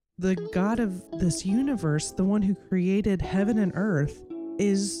the God of this universe, the one who created heaven and earth,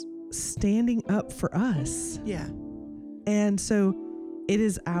 is standing up for us. Yeah. And so it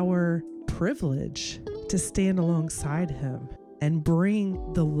is our privilege to stand alongside him and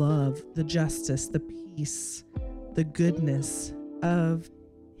bring the love, the justice, the peace, the goodness of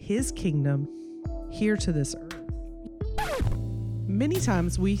his kingdom here to this earth. Many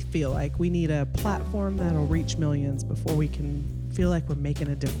times we feel like we need a platform that'll reach millions before we can feel like we're making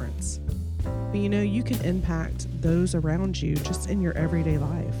a difference. But you know, you can impact those around you just in your everyday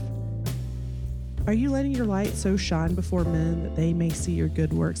life. Are you letting your light so shine before men that they may see your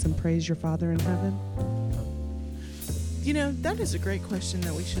good works and praise your Father in heaven? You know, that is a great question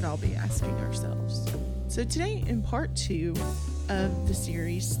that we should all be asking ourselves. So today, in part 2 of the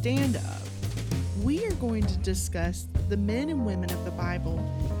series, Stand Up, we are going to discuss the men and women of the Bible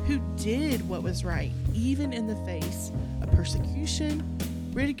who did what was right, even in the face of persecution,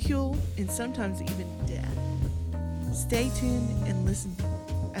 ridicule, and sometimes even death. Stay tuned and listen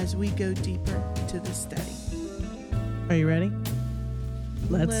as we go deeper into this study. Are you ready?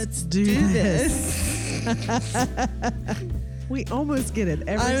 Let's do this. We almost get it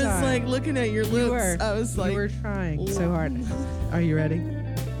every time. I was like looking at your lips. I was like, you were trying so hard. Are you ready?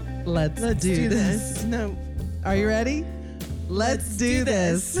 Let's do this. No. Are you ready? Let's do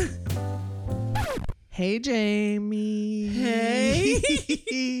this. Hey, Jamie. Hey.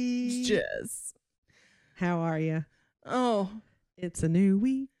 Jess. How are you? Oh. It's a new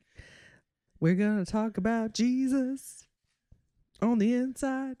week. We're going to talk about Jesus on the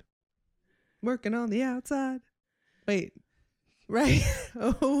inside, working on the outside. Wait. Right.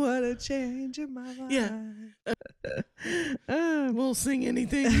 Oh, what a change in my life. Yeah. We'll sing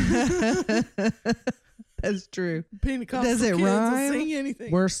anything. That's true. Pentecostal Does it kids rhyme? will sing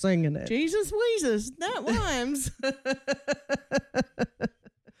anything. We're singing it. Jesus Weezus. That rhymes.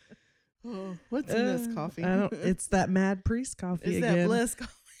 Oh, what's in this coffee? It's that Mad Priest coffee Is again. that Blessed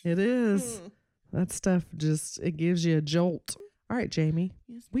coffee? It is. That stuff it gives you a jolt. All right, Jamie.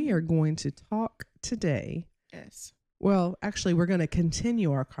 Yes, we are going to talk today. Yes. Well, actually, we're going to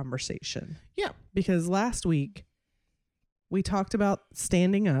continue our conversation. Yeah. Because last week we talked about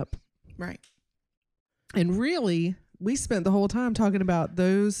standing up. Right. And really, we spent the whole time talking about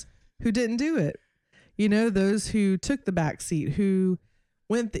those who didn't do it. You know, those who took the back seat, who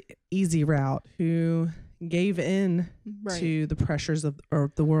went the easy route, who gave in to the pressures of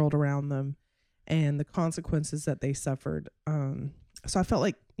the world around them and the consequences that they suffered. So I felt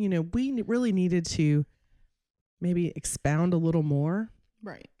like, you know, we really needed to maybe expound a little more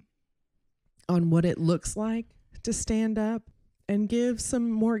on what it looks like to stand up and give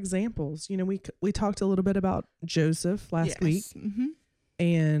some more examples. You know, we talked a little bit about Joseph last week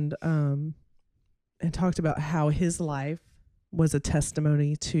and talked about how his life was a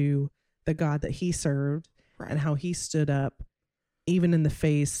testimony to the God that he served and how he stood up even in the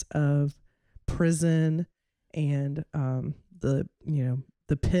face of prison and the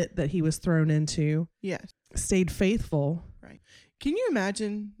pit that he was thrown into. Yes. Stayed faithful. Right. Can you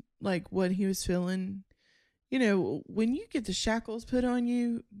imagine like what he was feeling? You know, when you get the shackles put on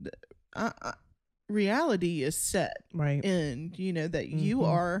you, reality is set. Right. And you know that you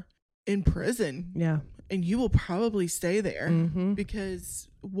are in prison. Yeah. And you will probably stay there because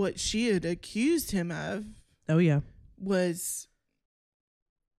what she had accused him of was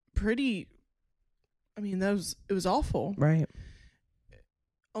pretty, I mean, it was awful. Right.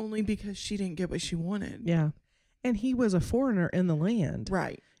 Only because she didn't get what she wanted. Yeah. And he was a foreigner in the land.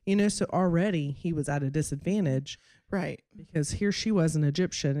 Right. You know, so already he was at a disadvantage. Right. Because here she was an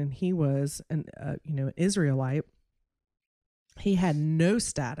Egyptian and he was an Israelite. He had no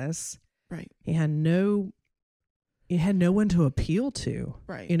status. Right. He had no one to appeal to.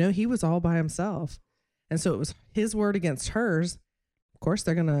 Right. You know, he was all by himself. And so it was his word against hers. Of course,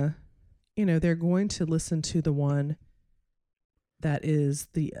 they're going to listen to the one that is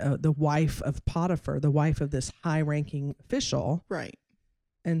the wife of Potiphar, the wife of this high-ranking official. Right.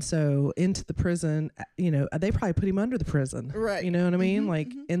 And so into the prison, you know, they probably put him under the prison. Right. You know what I mean?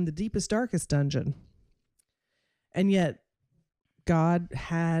 Like in the deepest, darkest dungeon. And yet God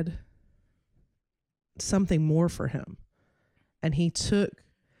had something more for him. And he took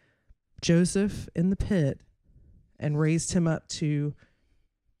Joseph in the pit and raised him up to,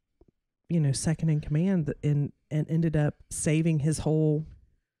 you know, second in command and ended up saving his whole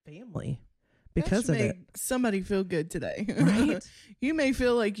family because of it. Somebody feel good today. Right. You may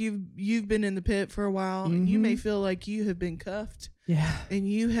feel like you've been in the pit for a while and you may feel like you have been cuffed. Yeah. And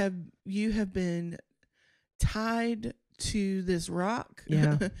you have been tied to this rock.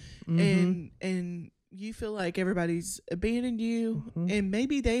 Yeah. And you feel like everybody's abandoned you, and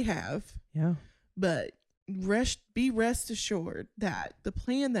maybe they have. Yeah. But be rest assured that the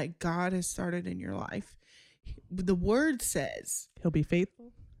plan that God has started in your life, the word says He'll be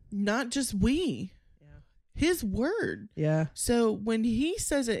faithful. Not just we. His word. Yeah. So when he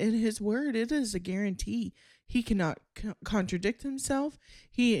says it in his word, it is a guarantee. He cannot contradict himself.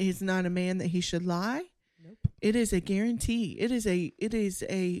 He is not a man that he should lie. Nope. It is a guarantee. It is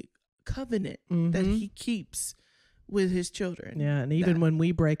a covenant that he keeps with his children. Yeah. And even when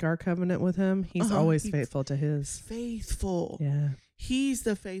we break our covenant with him, he's always faithful to his. Faithful. Yeah. He's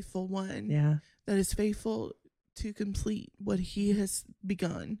the faithful one. Yeah. That is faithful to complete what he has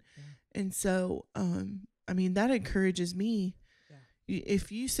begun. Yeah. And so, I mean, that encourages me. Yeah.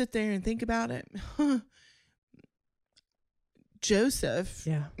 If you sit there and think about it, Joseph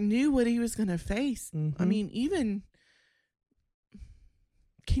knew what he was going to face. I mean, even,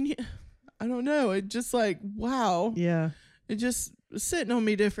 I don't know. It just like, wow. Yeah. It just was sitting on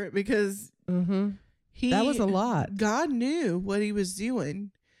me different because that was a lot. God knew what he was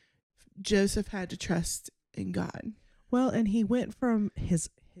doing. Joseph had to trust in God. Well, and he went from his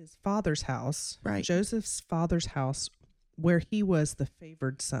father's house, right? Joseph's father's house, where he was the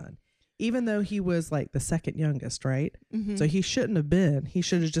favored son, even though he was like the second youngest, right? So he shouldn't have been. He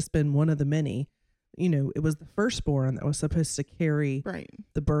should have just been one of the many. You know, it was the firstborn that was supposed to carry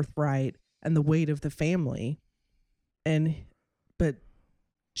the birthright and the weight of the family. But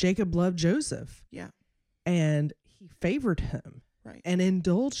Jacob loved Joseph. Yeah. And he favored him and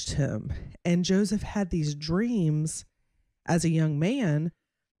indulged him. And Joseph had these dreams as a young man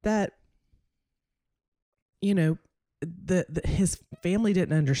that, you know, his family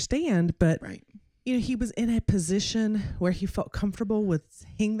didn't understand, but you know, he was in a position where he felt comfortable with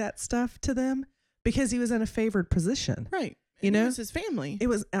saying that stuff to them because he was in a favored position. Right. You know, it was his family. It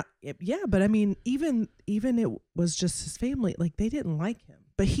was, but I mean, even it was just his family. Like, they didn't like him,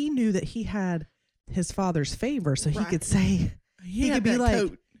 but he knew that he had his father's favor. So he could say, he could be like,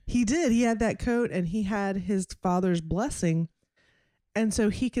 coat. He did. He had that coat and he had his father's blessing. And so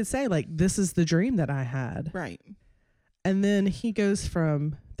he could say, like, this is the dream that I had. Right. And then he goes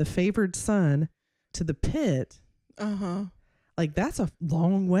from the favored son to the pit. Like, that's a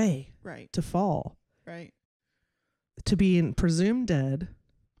long way to fall. Right. To be presumed dead.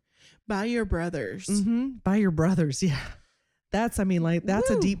 By your brothers. By your brothers, yeah. That's a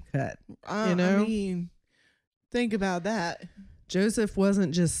deep cut. You know? I mean, think about that. Joseph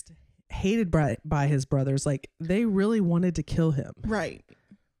wasn't just hated by his brothers. Like, they really wanted to kill him. Right.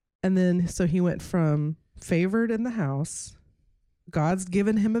 And then, so he went from favored in the house. God's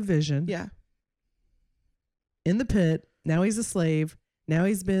given him a vision. Yeah. In the pit. Now he's a slave. Now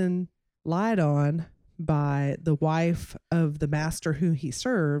he's been lied on by the wife of the master who he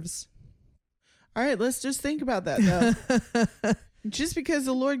serves. All right, let's just think about that, though. Just because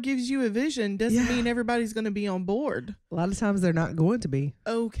the Lord gives you a vision doesn't mean everybody's going to be on board. A lot of times they're not going to be.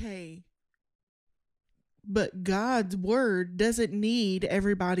 Okay. But God's word doesn't need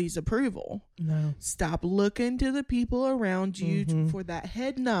everybody's approval. No. Stop looking to the people around you for that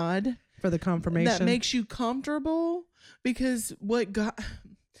head nod. For the confirmation. That makes you comfortable. Because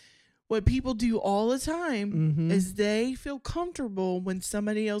what people do all the time is they feel comfortable when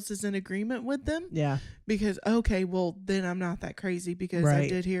somebody else is in agreement with them. Yeah. Because, okay, well, then I'm not that crazy because I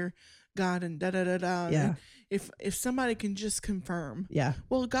did hear God and da-da-da-da. Yeah. And if somebody can just confirm. Yeah.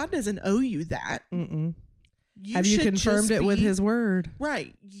 Well, God doesn't owe you that. Have you confirmed it with his word?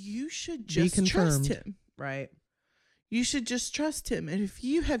 Right. You should just trust him. Right. You should just trust him. And if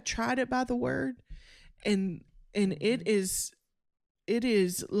you have tried it by the word and it is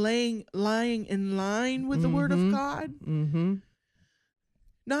lying in line with the word of God.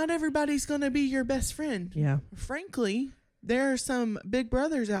 Not everybody's going to be your best friend. Yeah. Frankly, there are some big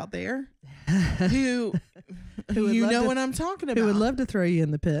brothers out there who you know what I'm talking about. Who would love to throw you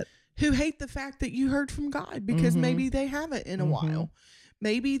in the pit. Who hate the fact that you heard from God because maybe they haven't in a while.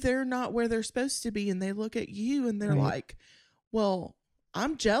 Maybe they're not where they're supposed to be and they look at you and they're like, well,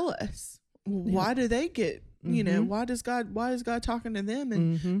 I'm jealous. Why do they get, you know, why is God talking to them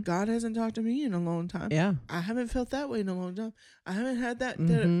and God hasn't talked to me in a long time? Yeah. I haven't felt that way in a long time. I haven't had that,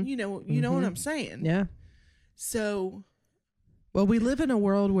 you know what I'm saying? Yeah. So. Well, we live in a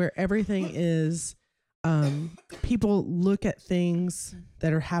world where everything is, people look at things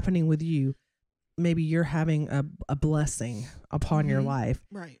that are happening with you. Maybe you're having a blessing upon your life.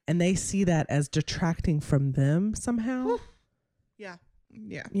 Right. And they see that as detracting from them somehow. Yeah.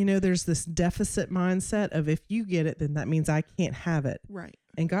 Yeah. You know, there's this deficit mindset of if you get it, then that means I can't have it. Right.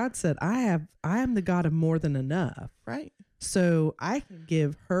 And God said, I am the God of more than enough. Right. So I can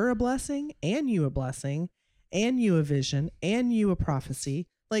give her a blessing and you a blessing and you a vision and you a prophecy.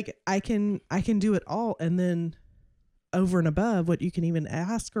 Like I can do it all, and then over and above what you can even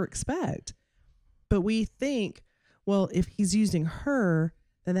ask or expect. But we think, well, if he's using her,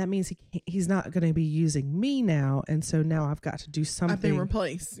 then that means he's not going to be using me now. And so now I've got to do something. I've been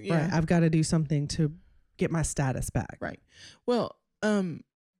replaced. Yeah. Right. I've got to do something to get my status back. Right. Well,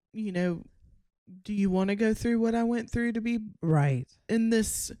 you know, do you want to go through what I went through to be right in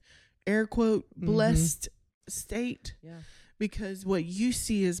this air quote blessed state? Yeah. Because what you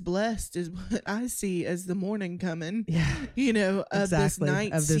see as blessed is what I see as the morning coming. Yeah. You know, of this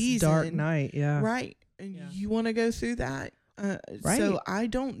night of this season. dark night. Yeah. Right. And you want to go through that. Right. So I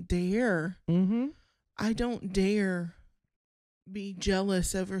don't dare. Mm-hmm. I don't dare be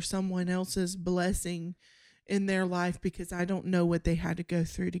jealous over someone else's blessing in their life because I don't know what they had to go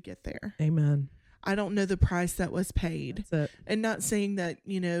through to get there. Amen. I don't know the price that was paid. That's it. And not saying that,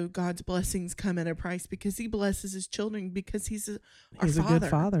 you know, God's blessings come at a price, because he blesses his children because he's a good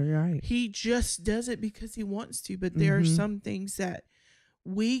father, right? He just does it because he wants to. But there are some things that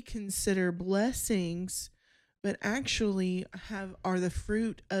we consider blessings, but actually are the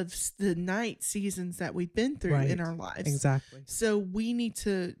fruit of the night seasons that we've been through in our lives. Exactly. So we need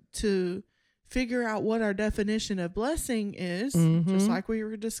to figure out what our definition of blessing is, just like we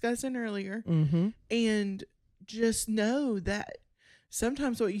were discussing earlier, and just know that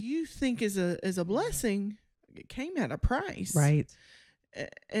sometimes what you think is a blessing, it came at a price, right?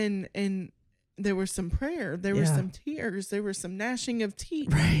 And there was some prayer, there were some tears, there was some gnashing of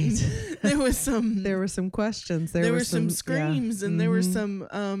teeth, right? there were some questions, there were some screams, and there were some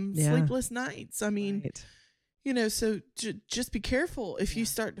sleepless nights. I mean. Right. You know, so just be careful if you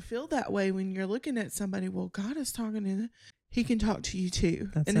start to feel that way when you're looking at somebody. Well, God is talking to them. He can talk to you too.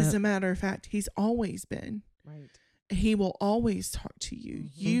 As a matter of fact, he's always been. Right. He will always talk to you.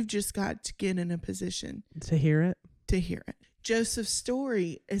 You've just got to get in a position to hear it. Joseph's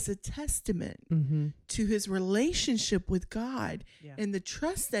story is a testament to his relationship with God and the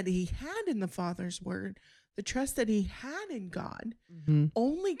trust that he had in the Father's word. The trust that he had in God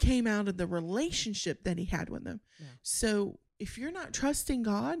only came out of the relationship that he had with him. Yeah. So if you're not trusting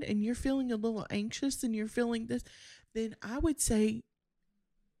God and you're feeling a little anxious and you're feeling this, then I would say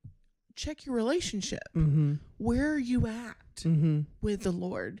check your relationship. Where are you at with the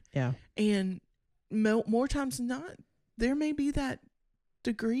Lord? Yeah. And more times than not, there may be that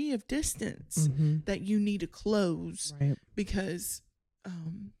degree of distance that you need to close, right? Because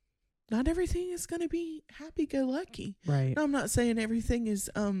not everything is going to be happy-go-lucky. Right. No, I'm not saying everything is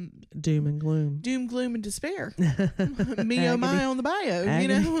doom and gloom. Doom, gloom, and despair. Me, oh my, on the bio, agony, you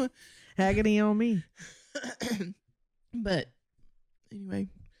know. Agony on me. But anyway,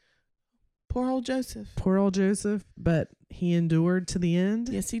 poor old Joseph. But he endured to the end.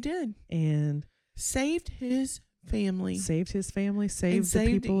 Yes, he did. And saved his family. Saved the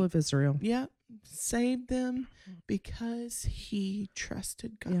people of Israel. Yeah. Saved them because he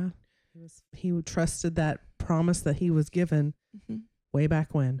trusted God. Yeah. He trusted that promise that he was given way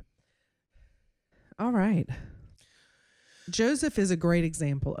back when. All right. Joseph is a great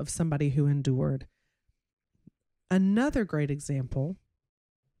example of somebody who endured. Another great example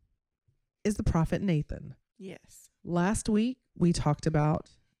is the prophet Nathan. Yes. Last week, we talked about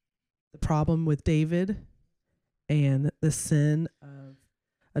the problem with David and the sin of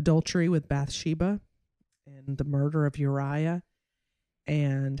adultery with Bathsheba and the murder of Uriah,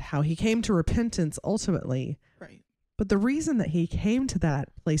 and how he came to repentance ultimately. Right. But the reason that he came to that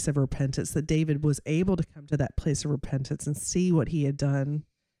place of repentance, that David was able to come to that place of repentance and see what he had done,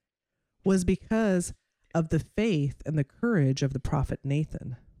 was because of the faith and the courage of the prophet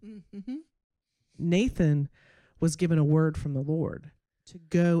Nathan. Nathan was given a word from the Lord to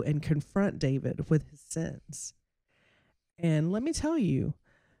go and confront David with his sins. And let me tell you,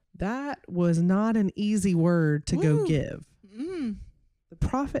 that was not an easy word to go give. The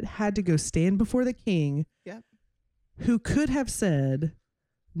prophet had to go stand before the king, who could have said,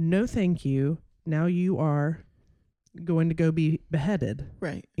 no, thank you. Now you are going to go be beheaded.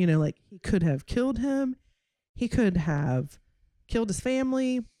 Right. You know, like he could have killed him. He could have killed his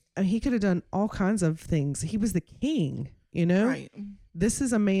family. He could have done all kinds of things. He was the king, you know? Right. This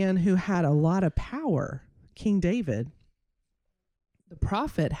is a man who had a lot of power, King David. The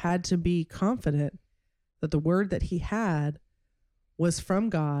prophet had to be confident that the word that he had was from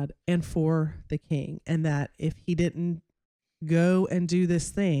God and for the king, and that if he didn't go and do this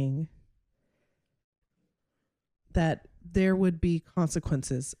thing, that there would be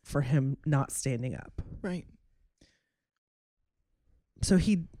consequences for him not standing up. Right. So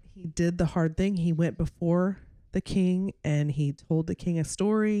he did the hard thing. He went before the king and he told the king a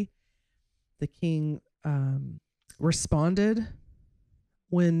story. The king responded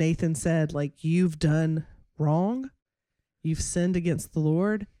when Nathan said, like, you've done wrong. You've sinned against the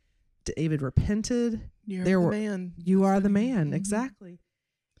Lord. David repented. You are the man. Mm-hmm. Exactly.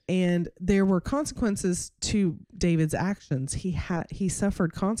 And there were consequences to David's actions. He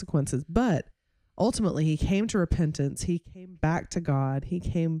suffered consequences, but ultimately he came to repentance. He came back to God. He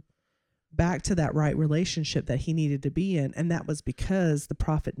came back to that right relationship that he needed to be in. And that was because the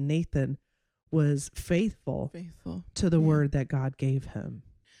prophet Nathan was faithful to the word that God gave him.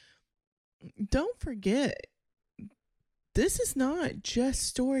 Don't forget, this is not just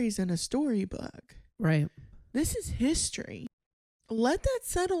stories in a storybook. Right. This is history. Let that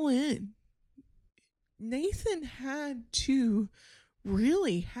settle in. Nathan had to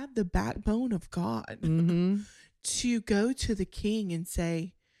really have the backbone of God to go to the king and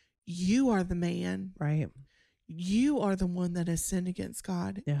say, you are the man. Right. You are the one that has sinned against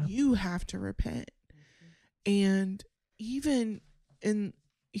God. Yeah. You have to repent. And he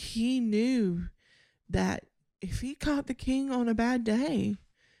knew that if he caught the king on a bad day,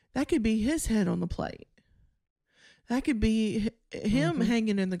 that could be his head on the plate. That could be him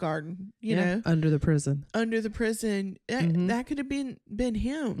hanging in the garden, you know, under the prison. That could have been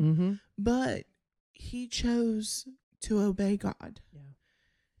him. But he chose to obey God. Yeah.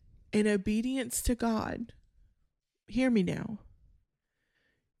 In obedience to God, hear me now,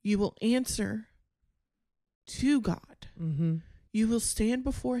 you will answer to God. You will stand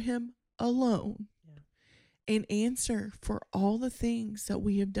before him alone and answer for all the things that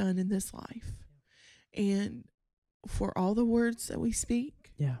we have done in this life. And for all the words that we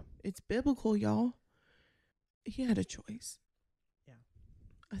speak. Yeah. It's biblical, y'all. He had a choice. Yeah.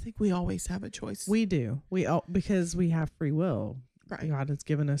 I think we always have a choice. We do. Because we have free will. Right. God has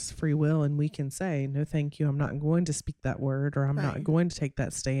given us free will, and we can say, no, thank you. I'm not going to speak that word, or I'm not going to take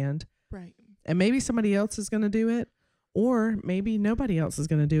that stand. Right. And maybe somebody else is going to do it, or maybe nobody else is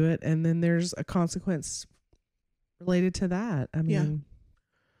going to do it. And then there's a consequence related to that. I mean,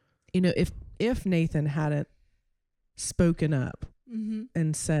 you know, if Nathan hadn't spoken up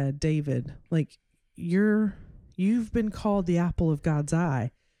and said, David, like, you've been called the apple of God's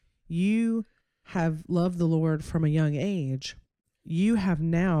eye. You have loved the Lord from a young age. You have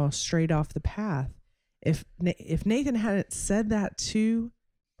now strayed off the path. If Nathan hadn't said that to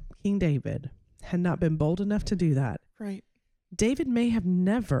King David, had not been bold enough to do that, right, David may have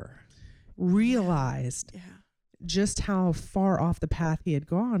never realized just how far off the path he had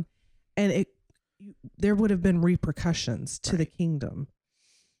gone, and there would have been repercussions to the kingdom,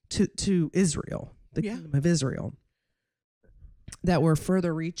 to Israel, the kingdom of Israel, that were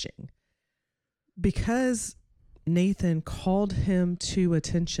further reaching. Because Nathan called him to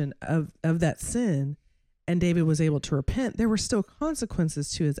attention of that sin, and David was able to repent, there were still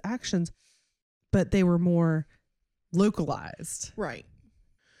consequences to his actions, but they were more localized. Right.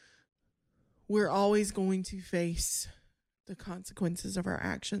 We're always going to face the consequences of our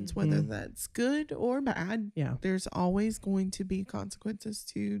actions, whether that's good or bad. Yeah. There's always going to be consequences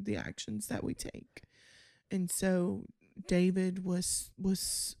to the actions that we take. And so David was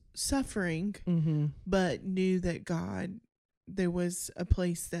suffering, but knew that there was a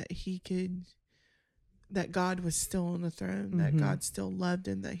place that that God was still on the throne, that God still loved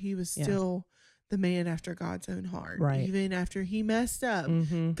him, that he was still the man after God's own heart. Right. Even after he messed up,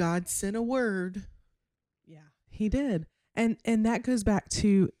 God sent a word. Yeah, he did. And that goes back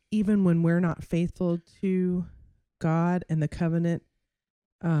to even when we're not faithful to God and the covenant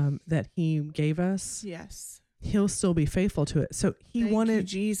that he gave us. Yes. He'll still be faithful to it. So Thank you,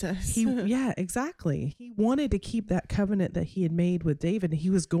 Jesus. Yeah, exactly. He wanted to keep that covenant that he had made with David, and he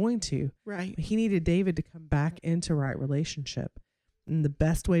was going to. Right. He needed David to come back into right relationship. And the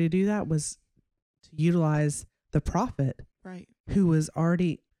best way to do that was to utilize the prophet, right, who was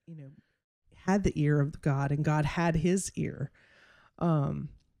already, had the ear of God, and God had his ear.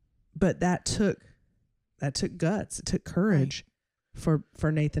 But that took guts. It took courage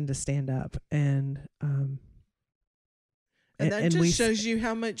for Nathan to stand up, and that just shows you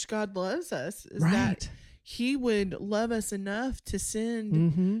how much God loves us. Is that he would love us enough to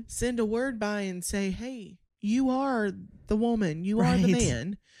send a word by and say, hey, you are the woman, you are the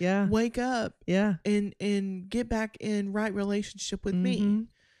man. Yeah. Wake up. Yeah. And get back in right relationship with me.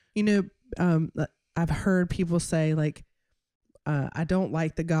 I've heard people say, like, I don't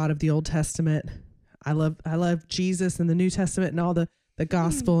like the God of the Old Testament. I love Jesus and the New Testament and all the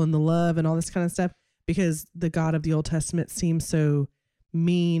gospel and the love and all this kind of stuff, because the God of the Old Testament seems so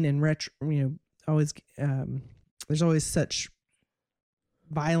mean and always there's always such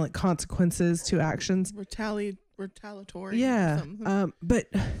violent consequences to actions. retaliatory. Or Yeah. something.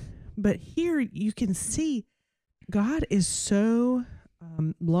 But here you can see God is so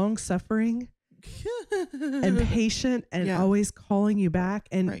long suffering and patient and Yeah. always calling you back.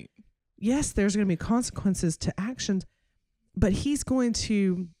 And Right. yes, there's going to be consequences to actions, but he's going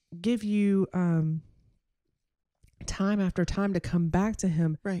to give you time after time to come back to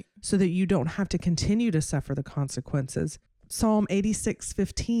him, Right. so that you don't have to continue to suffer the consequences. Psalm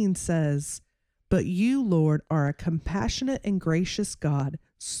 86:15 says, "But you, Lord, are a compassionate and gracious God,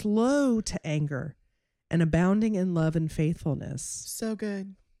 slow to anger and abounding in love and faithfulness." So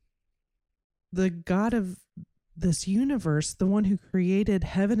good. The God of this universe, the one who created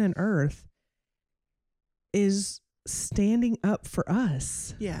heaven and earth, is standing up for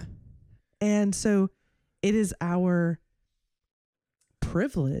us. Yeah. And so it is our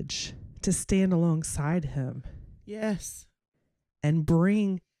privilege to stand alongside him Yes. and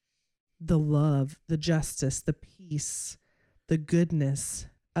bring the love, the justice, the peace, the goodness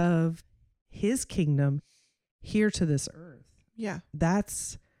of his kingdom here to this earth. Yeah.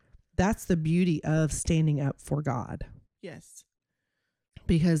 That's the beauty of standing up for God. Yes.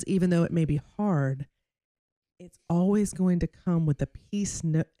 Because even though it may be hard, it's always going to come with the peace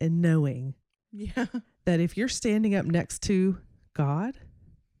and knowing Yeah. that if you're standing up next to God,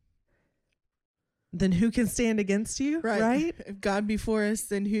 then who can stand against you? Right? If God be for us,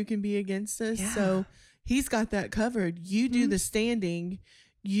 then who can be against us? Yeah. So he's got that covered. You do the standing.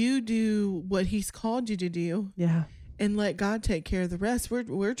 You do what he's called you to do, Yeah. and let God take care of the rest.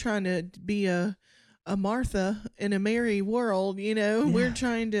 We're trying to be a Martha in a Mary world, you know. Yeah. We're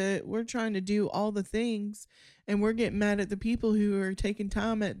trying to do all the things, and we're getting mad at the people who are taking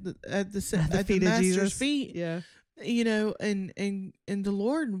time at the feet of master's Jesus. feet. Yeah. You know, and the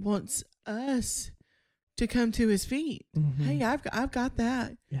Lord wants us to come to his feet. Mhm. Hey, I've got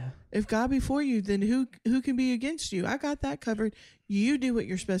that. Yeah. If God be for you, then who can be against you? I got that covered. You do what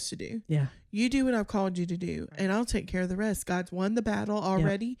you're supposed to do. Yeah. You do what I've called you to do, and I'll take care of the rest. God's won the battle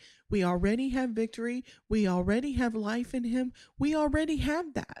already. Yep. We already have victory. We already have life in him. We already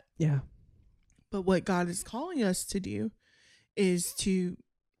have that. Yeah. But what God is calling us to do is to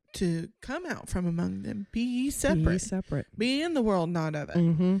come out from among them. Be ye separate. Be separate. Be in the world, not of it.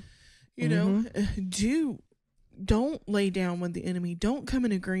 Mm-hmm. You know, don't lay down with the enemy. Don't come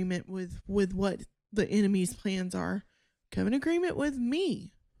in agreement with what the enemy's plans are. Come in agreement with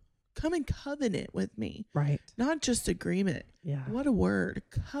me. Come in covenant with me. Right. Not just agreement. Yeah. What a word.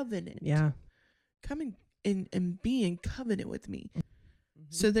 Covenant. Yeah. Come in and be in covenant with me. Mm-hmm.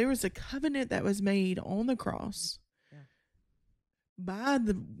 So there was a covenant that was made on the cross by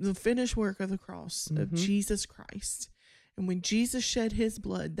the finished work of the cross of Jesus Christ. And when Jesus shed his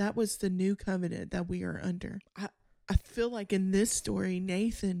blood, that was the new covenant that we are under. I feel like in this story,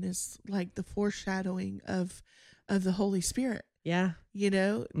 Nathan is like the foreshadowing of the Holy Spirit. Yeah. You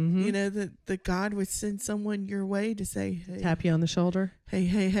know, that God would send someone your way to say, hey, tap you on the shoulder.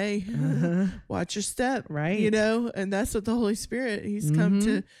 Hey, watch your step. Right. You know, and that's what the Holy Spirit, he's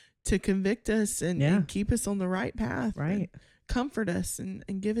come to convict us and keep us on the right path. Right. Comfort us and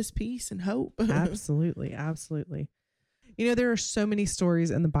give us peace and hope. Absolutely. Absolutely. You know, there are so many stories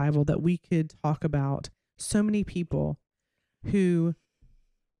in the Bible that we could talk about. So many people who,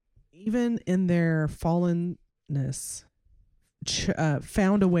 even in their fallenness,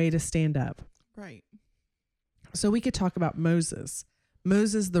 found a way to stand up. Right. So we could talk about Moses.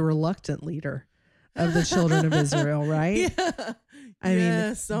 Moses, the reluctant leader of the children of Israel, right? Yeah. I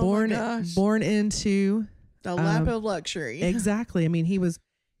mean, born into the lap of luxury. Exactly. I mean, he was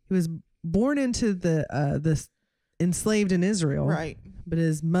born into the enslaved in Israel. Right. But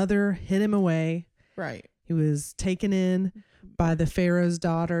his mother hid him away. Right. He was taken in by the Pharaoh's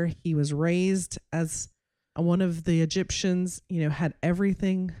daughter. He was raised as one of the Egyptians, you know, had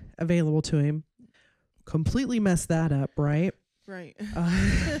everything available to him. Completely messed that up, right? Right.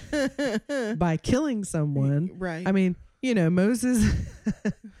 By killing someone. Right. I mean, you know, Moses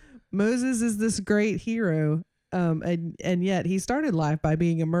is this great hero. And yet he started life by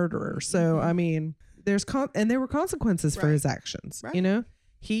being a murderer. So, I mean, there were consequences for his actions. Right. You know,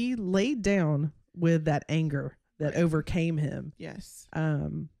 he laid down with that anger that overcame him. Yes.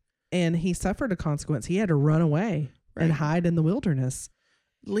 And he suffered a consequence. He had to run away and hide in the wilderness.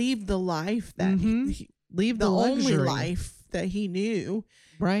 Leave the life that leave the luxury. only life that he knew.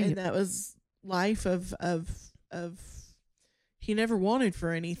 Right. And that was life of he never wanted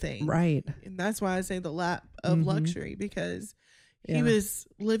for anything. Right. And that's why I say the lap of luxury, because he was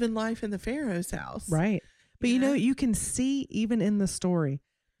living life in the Pharaoh's house. Right. But you know, you can see even in the story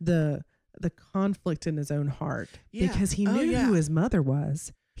the conflict in his own heart, because he knew who his mother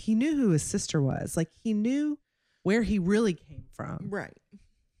was. He knew who his sister was. Like, he knew where he really came from. Right.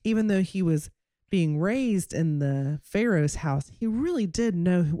 Even though he was being raised in the Pharaoh's house, he really did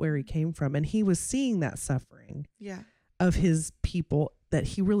know where he came from. And he was seeing that suffering of his people, that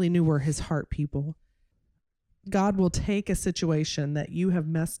he really knew were his heart people. God will take a situation that you have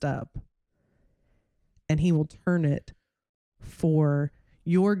messed up and he will turn it for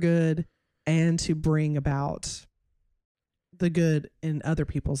your good and to bring about the good in other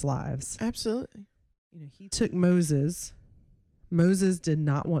people's lives. Absolutely. You know, he took Moses. Moses did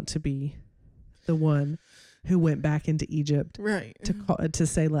not want to be the one who went back into Egypt, right, to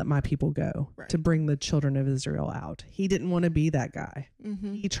say, let my people go, right, to bring the children of Israel out. He didn't want to be that guy.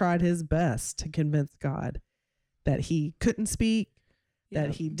 Mm-hmm. He tried his best to convince God that he couldn't speak,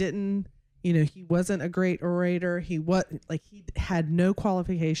 that he didn't, you know, he wasn't a great orator. He had no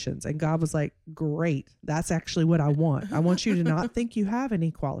qualifications. And God was like, great. That's actually what I want. I want you to not think you have any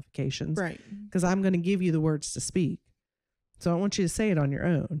qualifications, right? Because I'm going to give you the words to speak. So I want you to say it on your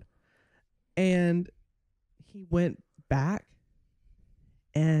own. And he went back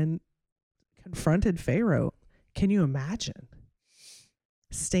and confronted Pharaoh. Can you imagine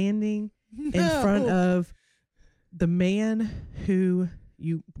standing in front of the man who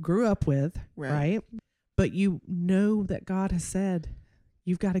you grew up with, right? But you know that God has said,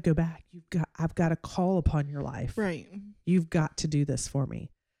 you've got to go back. I've got to call upon your life. Right. You've got to do this for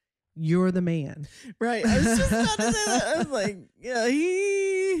me. You're the man. Right. I was just about to say that. I was like,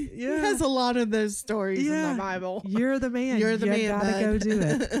 he has a lot of those stories in the Bible. You're the man. You're the man. You gotta go do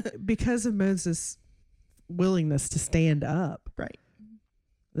it. Because of Moses' willingness to stand up, right,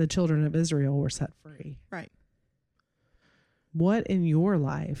 the children of Israel were set free. Right. What in your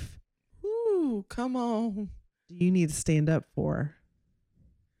life, come on, do you need to stand up for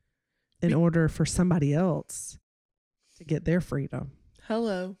in order for somebody else to get their freedom?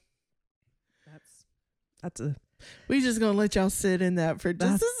 Hello. That's a... We just gonna let y'all sit in that for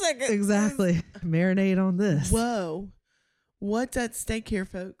just a second. Exactly. Marinate on this. Whoa. What's at stake here,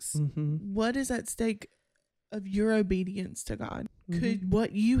 folks? Mm-hmm. What is at stake of your obedience to God? Mm-hmm. Could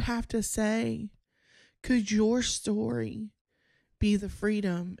what you have to say, could your story be the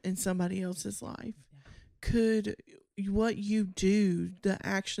freedom in somebody else's life? Yeah. Could what you do, the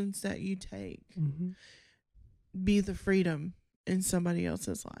actions that you take, be the freedom in somebody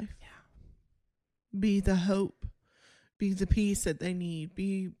else's life? Yeah. Be the hope, be the peace that they need,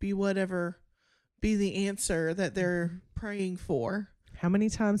 be whatever, be the answer that they're praying for. How many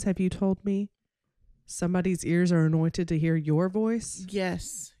times have you told me somebody's ears are anointed to hear your voice?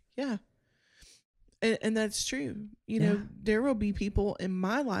 Yes. Yeah. And that's true. You know, there will be people in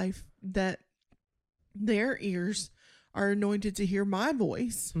my life that their ears are anointed to hear my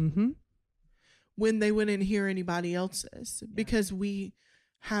voice when they wouldn't hear anybody else's, because we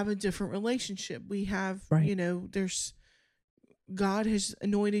have a different relationship. We have, you know, God has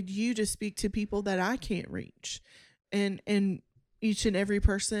anointed you to speak to people that I can't reach, and each and every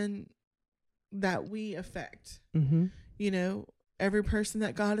person that we affect, you know, every person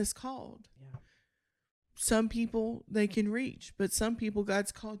that God has called. Yeah. Some people they can reach, but some people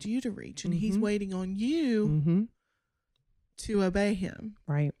God's called you to reach, and he's waiting on you to obey him.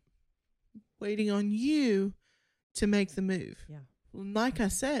 Right. Waiting on you to make the move. Yeah. Like I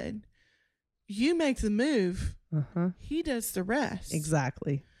said, you make the move. He does the rest.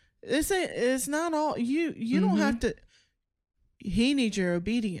 Exactly. It's not all you. You don't have to. He needs your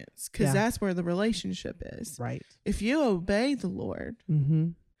obedience, because that's where the relationship is. Right. If you obey the Lord,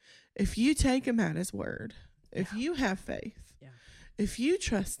 if you take him at his word, if you have faith, if you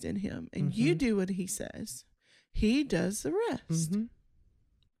trust in him and you do what he says, he does the rest.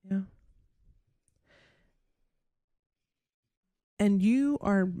 Yeah. And you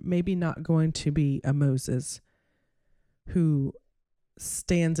are maybe not going to be a Moses who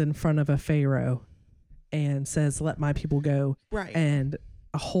stands in front of a Pharaoh and says, let my people go. Right. And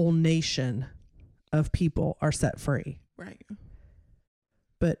a whole nation of people are set free. Right.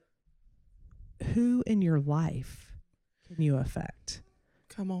 But who in your life can you affect?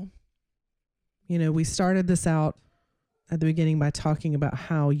 Come on. You know, we started this out at the beginning by talking about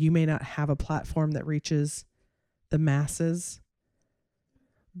how you may not have a platform that reaches the masses,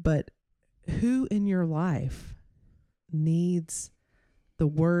 but who in your life needs the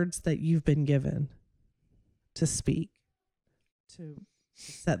words that you've been given to speak, to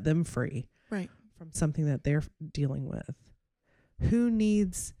set them free from something that they're dealing with? Who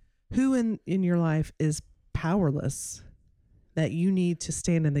in your life is powerless that you need to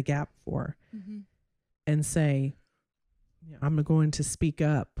stand in the gap for and say, I'm going to speak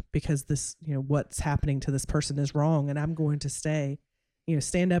up because this, you know, what's happening to this person is wrong, and I'm going to stand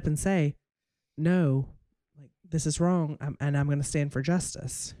up and say, no, like this is wrong, and I'm going to stand for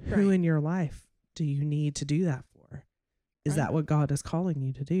justice. Right. Who in your life do you need to do that for? Is that what God is calling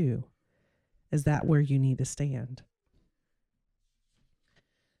you to do? Is that where you need to stand?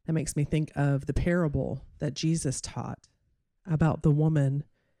 That makes me think of the parable that Jesus taught about the woman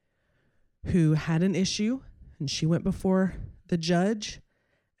who had an issue, and she went before the judge,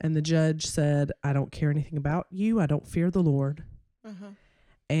 and the judge said, I don't care anything about you. I don't fear the Lord. Uh-huh.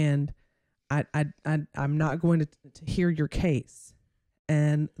 And I'm not going to hear your case.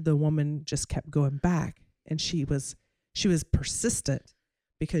 And the woman just kept going back, and she was persistent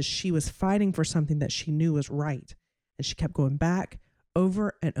because she was fighting for something that she knew was right. And she kept going back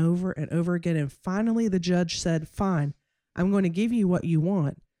over and over and over again. And finally the judge said, fine, I'm going to give you what you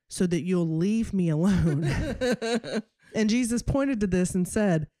want so that you'll leave me alone. And Jesus pointed to this and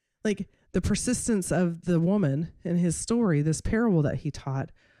said, like, the persistence of the woman in his story, this parable that he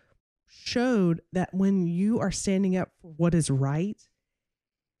taught, showed that when you are standing up for what is right,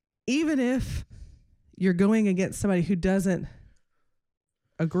 even if you're going against somebody who doesn't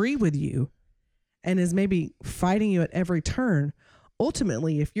agree with you and is maybe fighting you at every turn,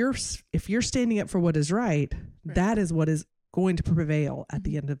 ultimately, if you're standing up for what is right, that is what is going to prevail at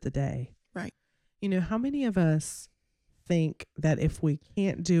the end of the day. Right. You know, how many of us think that if we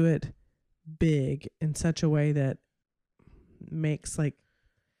can't do it big in such a way that makes like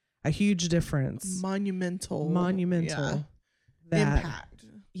a huge difference, monumental that, impact,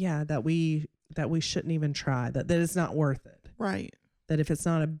 that we shouldn't even try, that it's not worth it. Right. That if it's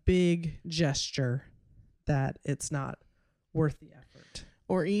not a big gesture, that it's not worth the effort.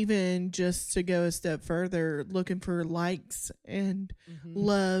 Or even just to go a step further, looking for likes and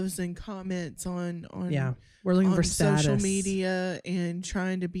loves and comments on we're looking for social status. media and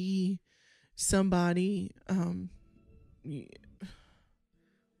trying to be somebody.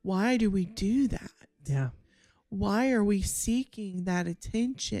 Why do we do that? Yeah. Why are we seeking that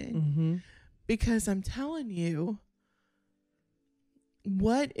attention? Because I'm telling you,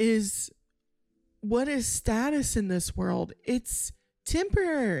 what is status in this world? It's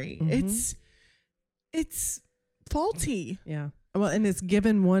temporary. It's faulty. Yeah. Well, and it's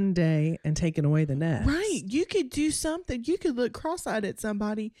given one day and taken away the next. Right. You could do something. You could look cross-eyed at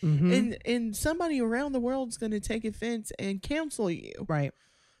somebody and somebody around the world is going to take offense and cancel you. Right.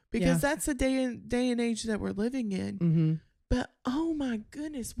 Because that's the day and age that we're living in. But oh my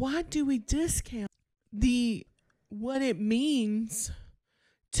goodness, why do we discount what it means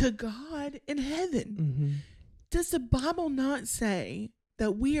to God in heaven? Does the Bible not say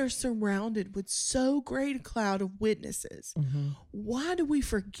that we are surrounded with so great a cloud of witnesses? Why do we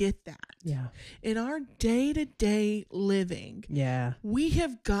forget that? Yeah. In our day-to-day living, we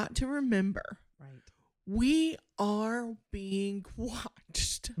have got to remember, we are being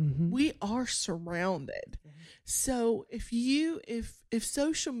watched. We are surrounded. So if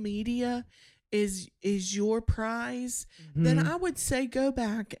social media is your prize, then I would say go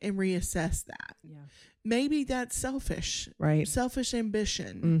back and reassess that. Maybe that's selfish, right? Selfish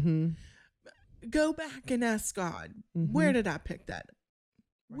ambition. Go back and ask God, where did I pick that up?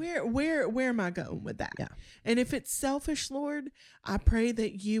 Where am I going with that? And if it's selfish, Lord, I pray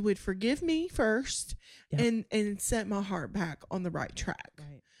that you would forgive me first and set my heart back on the right track.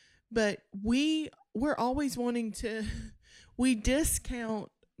 But we're always wanting to, we discount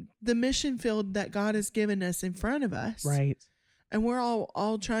the mission field that God has given us in front of us. Right. And we're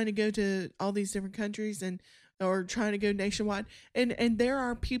all trying to go to all these different countries or trying to go nationwide. And there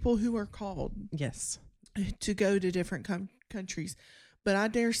are people who are called to go to different countries. But I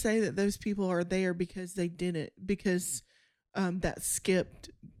dare say that those people are there because they didn't, because that skipped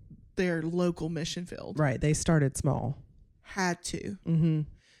their local mission field. Right. They started small. Had to.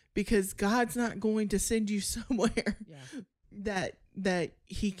 Because God's not going to send you somewhere that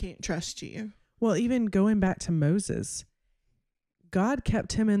he can't trust you. Well, even going back to Moses, God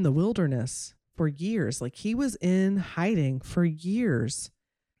kept him in the wilderness for years. Like, he was in hiding for years.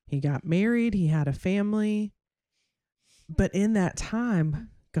 He got married. He had a family. But in that time,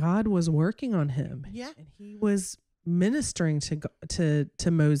 God was working on him. Yeah. And he was ministering to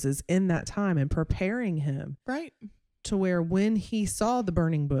Moses in that time and preparing him. Right. To where when he saw the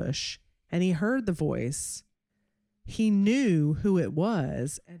burning bush and he heard the voice, he knew who it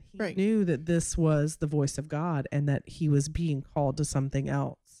was, and he knew that this was the voice of God and that he was being called to something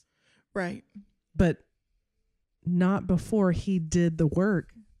else. Right. But not before he did the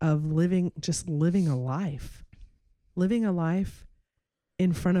work of living a life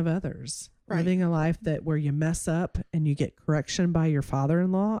in front of others, living a life that where you mess up and you get correction by your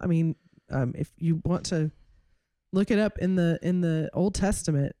father-in-law. I mean, if you want to look it up in the Old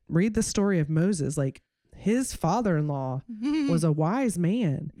Testament, read the story of Moses. Like, his father-in-law was a wise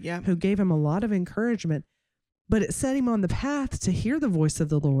man who gave him a lot of encouragement, but it set him on the path to hear the voice of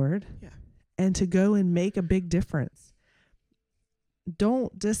the Lord and to go and make a big difference.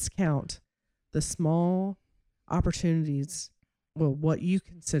 Don't discount the small opportunities, well, what you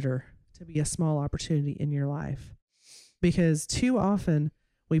consider to be a small opportunity in your life, because too often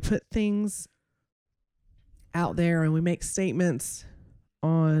we put things out there and we make statements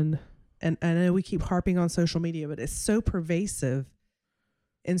on, and I know we keep harping on social media, but it's so pervasive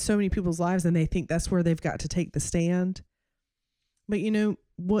in so many people's lives, and they think that's where they've got to take the stand. But you know,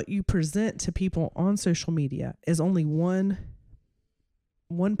 what you present to people on social media is only one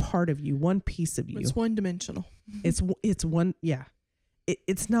part of you, one piece of you. It's one dimensional. It's one, yeah.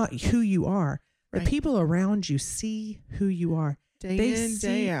 It's not who you are. The people around you see who you are. Day in,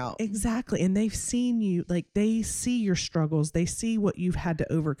 day out. Exactly. And they've seen you, like they see your struggles. They see what you've had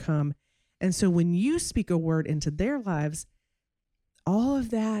to overcome. And so when you speak a word into their lives, all of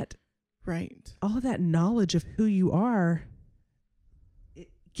that knowledge of who you are, it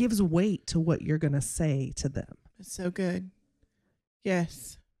gives weight to what you're going to say to them. It's so good.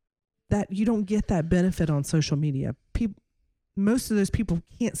 Yes. That you don't get that benefit on social media. Most of those people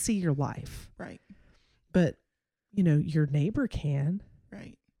can't see your life. Right. But, you know, your neighbor can.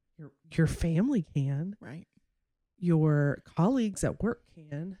 Right. Your family can. Right. Your colleagues at work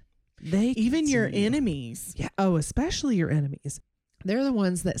can. Even your enemies. Yeah. Oh, especially your enemies. They're the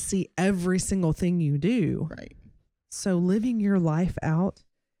ones that see every single thing you do. Right. So living your life out,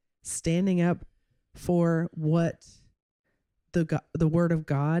 standing up for what the word of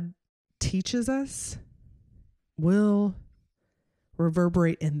God teaches us will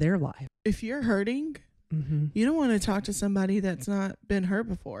reverberate in their life. If you're hurting, you don't want to talk to somebody that's not been hurt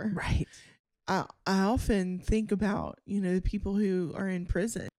before. Right. I often think about, the people who are in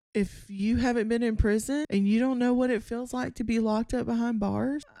prison. If you haven't been in prison and you don't know what it feels like to be locked up behind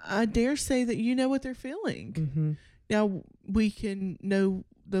bars, I dare say that you know what they're feeling. Now, we can know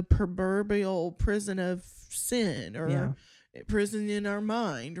the proverbial prison of sin or prison in our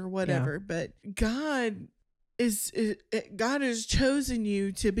mind or whatever, but God has chosen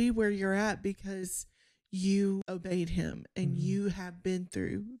you to be where you're at because you obeyed him and you have been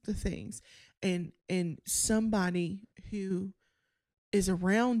through the things, and somebody who is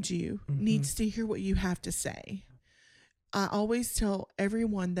around you needs to hear what you have to say. I always tell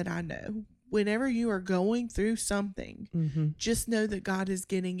everyone that I know, whenever you are going through something, just know that God is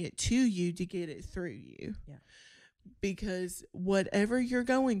getting it to you to get it through you. Yeah. Because whatever you're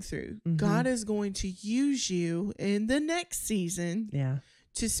going through, God is going to use you in the next season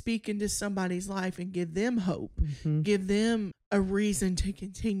to speak into somebody's life and give them hope, give them a reason to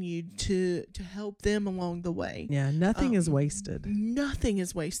continue to help them along the way. Yeah, nothing is wasted. Nothing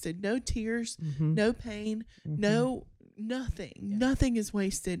is wasted. No tears, no pain, no nothing. Yeah. Nothing is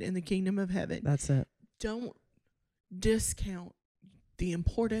wasted in the kingdom of heaven. That's it. Don't discount the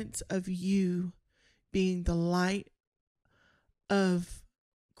importance of you being the light of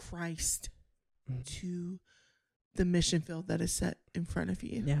Christ to the mission field that is set in front of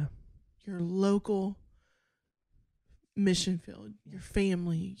you. Yeah. Your local mission field, your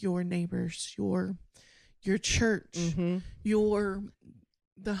family, your neighbors, your church,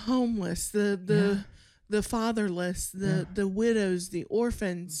 the homeless, the fatherless, the widows, the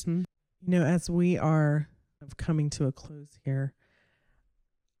orphans. You know, as we are coming to a close here,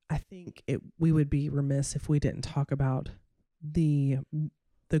 I think we would be remiss if we didn't talk about the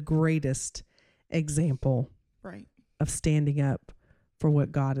greatest example of standing up for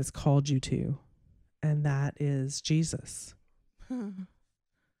what God has called you to, and that is Jesus,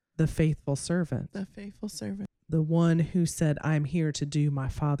 the faithful servant. The faithful servant. The one who said, I'm here to do my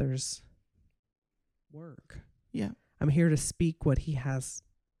Father's work. Yeah. I'm here to speak what he has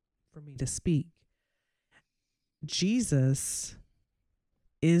for me to speak. Jesus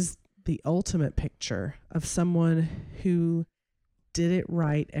is the ultimate picture of someone who did it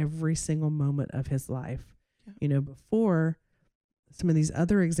right every single moment of his life. Yeah. You know, before some of these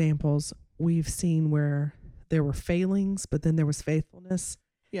other examples we've seen where there were failings, but then there was faithfulness.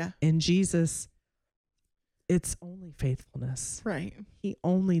 Yeah. And Jesus, it's only faithfulness. Right. He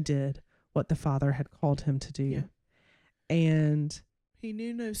only did what the Father had called him to do. Yeah. And he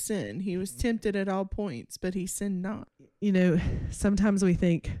knew no sin. He was tempted at all points, but he sinned not. You know, sometimes we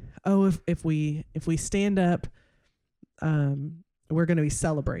think, oh, if we stand up, we're going to be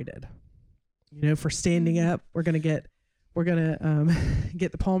celebrated. You know, for standing up, we're going to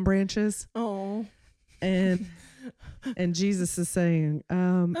get the palm branches. Oh. And Jesus is saying,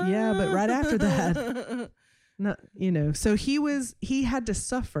 but right after that, not, you know, so he had to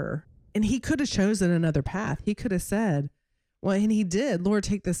suffer And he could have chosen another path. He could have said, well, and he did, Lord,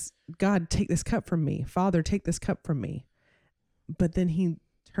 God, take this cup from me. Father, take this cup from me. But then he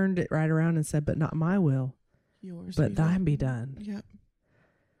turned it right around and said, but not my will, yours, but thine be done. Yep.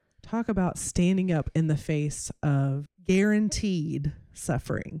 Talk about standing up in the face of guaranteed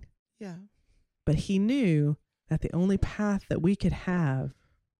suffering. Yeah. But he knew that the only path that we could have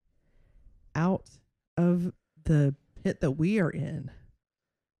out of the pit that we are in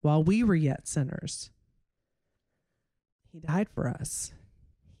while we were yet sinners, he died for us.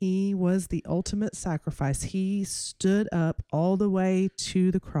 He was the ultimate sacrifice. He stood up all the way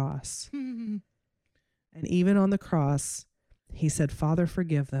to the cross. And even on the cross, he said, Father,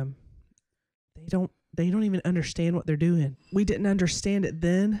 forgive them. They don't even understand what they're doing. We didn't understand it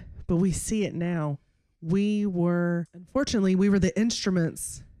then, but we see it now. Unfortunately, we were the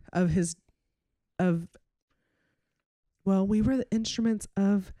instruments of we were the instruments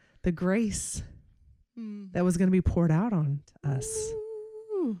of the grace that was going to be poured out on us.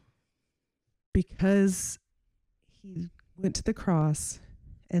 Ooh. Because he went to the cross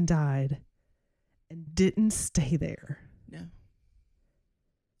and died and didn't stay there. No.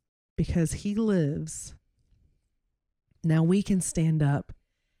 Because he lives. Now we can stand up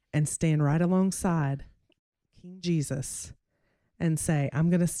and stand right alongside King Jesus and say, I'm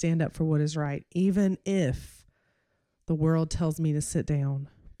going to stand up for what is right, even if the world tells me to sit down,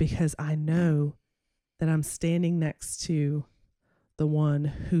 because I know that I'm standing next to the one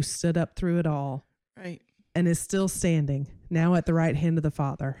who stood up through it all. Right. And is still standing now at the right hand of the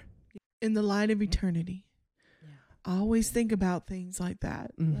Father. In the light of eternity. Yeah. I always think about things like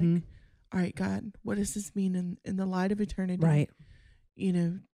that. Mm-hmm. Like, all right, God, what does this mean in the light of eternity? Right. You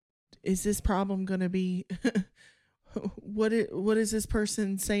know, is this problem going to be, what is this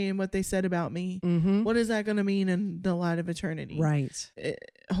person saying what they said about me? Mm-hmm. What is that going to mean in the light of eternity? Right.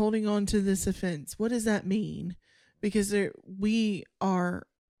 Holding on to this offense. What does that mean? Because we are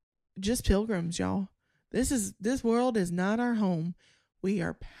just pilgrims, y'all. This world is not our home. We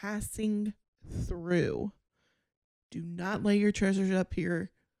are passing through. Do not lay your treasures up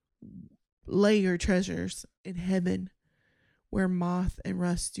here. Lay your treasures in heaven, where moth and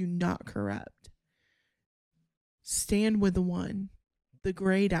rust do not corrupt. Stand with the one, the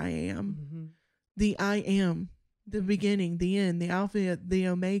great I am, Mm-hmm. the I am, the beginning, the end, the Alpha, the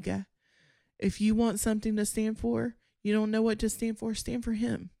Omega. If you want something to stand for, you don't know what to stand for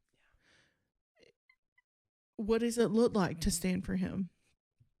him. What does it look like to stand for him?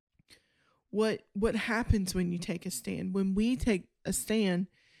 What happens when you take a stand? When we take a stand,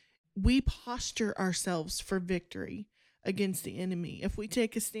 we posture ourselves for victory against the enemy. If we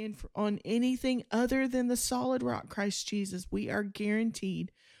take a stand on anything other than the solid rock, Christ Jesus, we are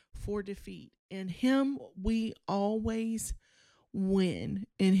guaranteed for defeat. In him, we always win.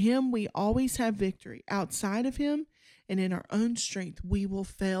 In him, we always have victory. Outside of him and in our own strength, we will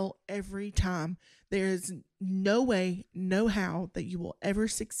fail every time. There is no way, no how that you will ever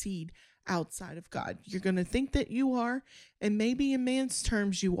succeed outside of God. You're going to think that you are, and maybe in man's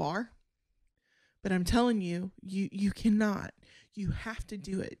terms you are, but I'm telling you, you cannot. You have to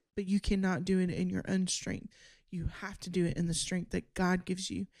do it, but you cannot do it in your own strength. You have to do it in the strength that God gives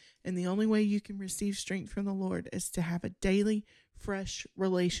you. And the only way you can receive strength from the Lord is to have a daily, fresh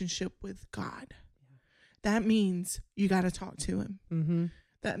relationship with God. That means you got to talk to him. Mm-hmm.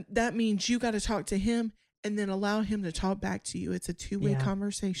 That means you got to talk to him and then allow him to talk back to you. It's a two-way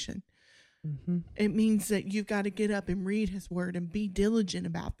conversation. Mm-hmm. It means that you've got to get up and read his word and be diligent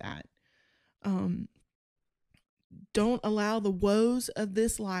about that. Don't allow the woes of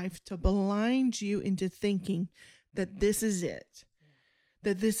this life to blind you into thinking that this is it,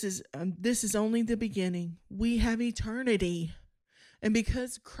 that this is only the beginning. We have eternity. And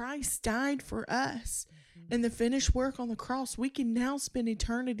because Christ died for us and the finished work on the cross, we can now spend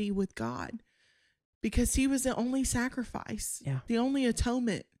eternity with God because he was the only sacrifice, the only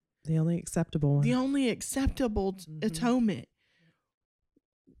atonement, the only acceptable one, the only acceptable atonement.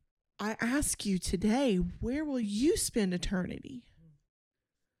 I ask you today, where will you spend eternity?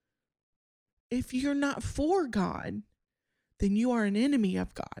 If you're not for God, then you are an enemy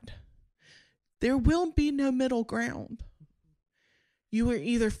of God. There will be no middle ground. You are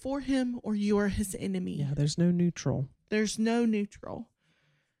either for him or you are his enemy. Yeah, there's no neutral. There's no neutral.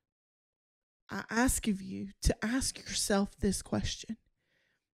 I ask of you to ask yourself this question.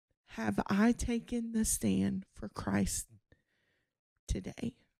 Have I taken the stand for Christ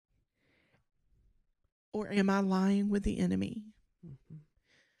today? Or am I lying with the enemy? Mm-hmm.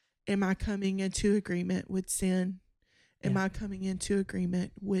 Am I coming into agreement with sin? Am I coming into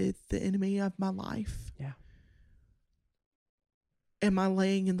agreement with the enemy of my life? Yeah. am I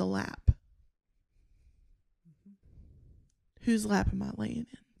laying in the lap? Whose lap am I laying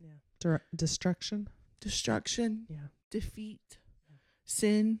in? Yeah. Destruction. Destruction. Yeah. Defeat.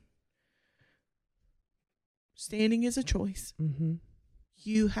 Sin. Standing is a choice. Mm-hmm.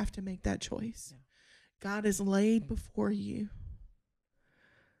 You have to make that choice. Yeah. God has laid before you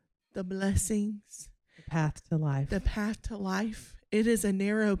the blessings. The path to life. The path to life. It is a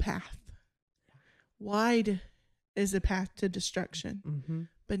narrow path. Wide is the path to destruction. Mm-hmm.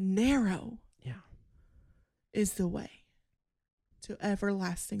 But narrow yeah, is the way to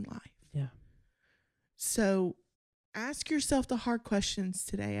everlasting life. Yeah. So ask yourself the hard questions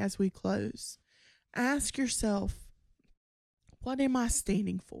today as we close. Ask yourself, what am I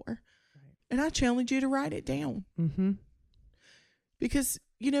standing for? Right. And I challenge you to write it down. Mm-hmm. Because,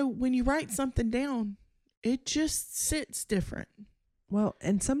 when you write something down, it just sits different. Well,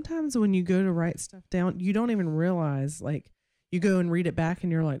 and sometimes when you go to write stuff down, you don't even realize, like, you go and read it back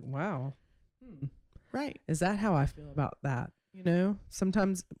and you're like, wow. Right. Is that how I feel about that?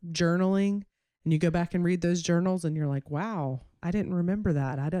 Sometimes journaling, and you go back and read those journals and you're like, wow, I didn't remember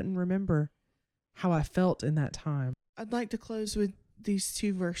that. I didn't remember how I felt in that time. I'd like to close with these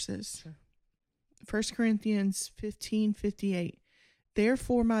two verses. Sure. 1 Corinthians 15:58.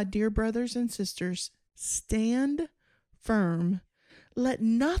 Therefore, my dear brothers and sisters, stand firm. Let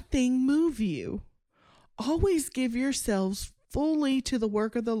nothing move you. Always give yourselves fully to the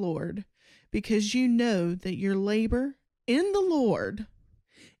work of the Lord, because you know that your labor in the Lord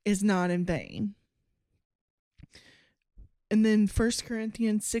is not in vain. And then 1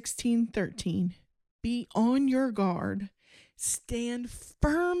 Corinthians 16:13. Be on your guard. Stand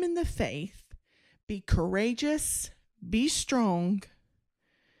firm in the faith. Be courageous. Be strong.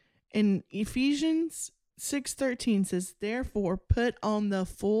 And Ephesians 6:13 says, therefore, put on the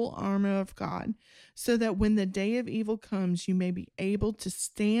full armor of God, so that when the day of evil comes, you may be able to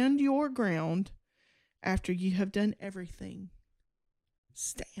stand your ground after you have done everything.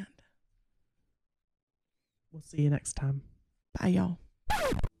 Stand. We'll see you next time. Bye, y'all.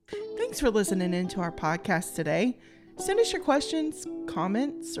 Thanks for listening into our podcast today. Send us your questions,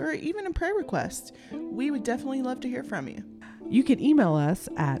 comments, or even a prayer request. We would definitely love to hear from you. You can email us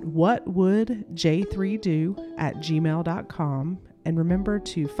at whatwouldj3do@gmail.com. And remember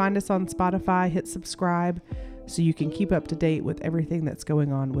to find us on Spotify, hit subscribe so you can keep up to date with everything that's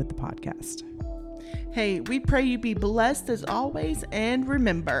going on with the podcast. Hey, we pray you be blessed as always, and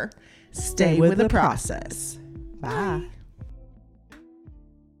remember, stay with the process. Bye.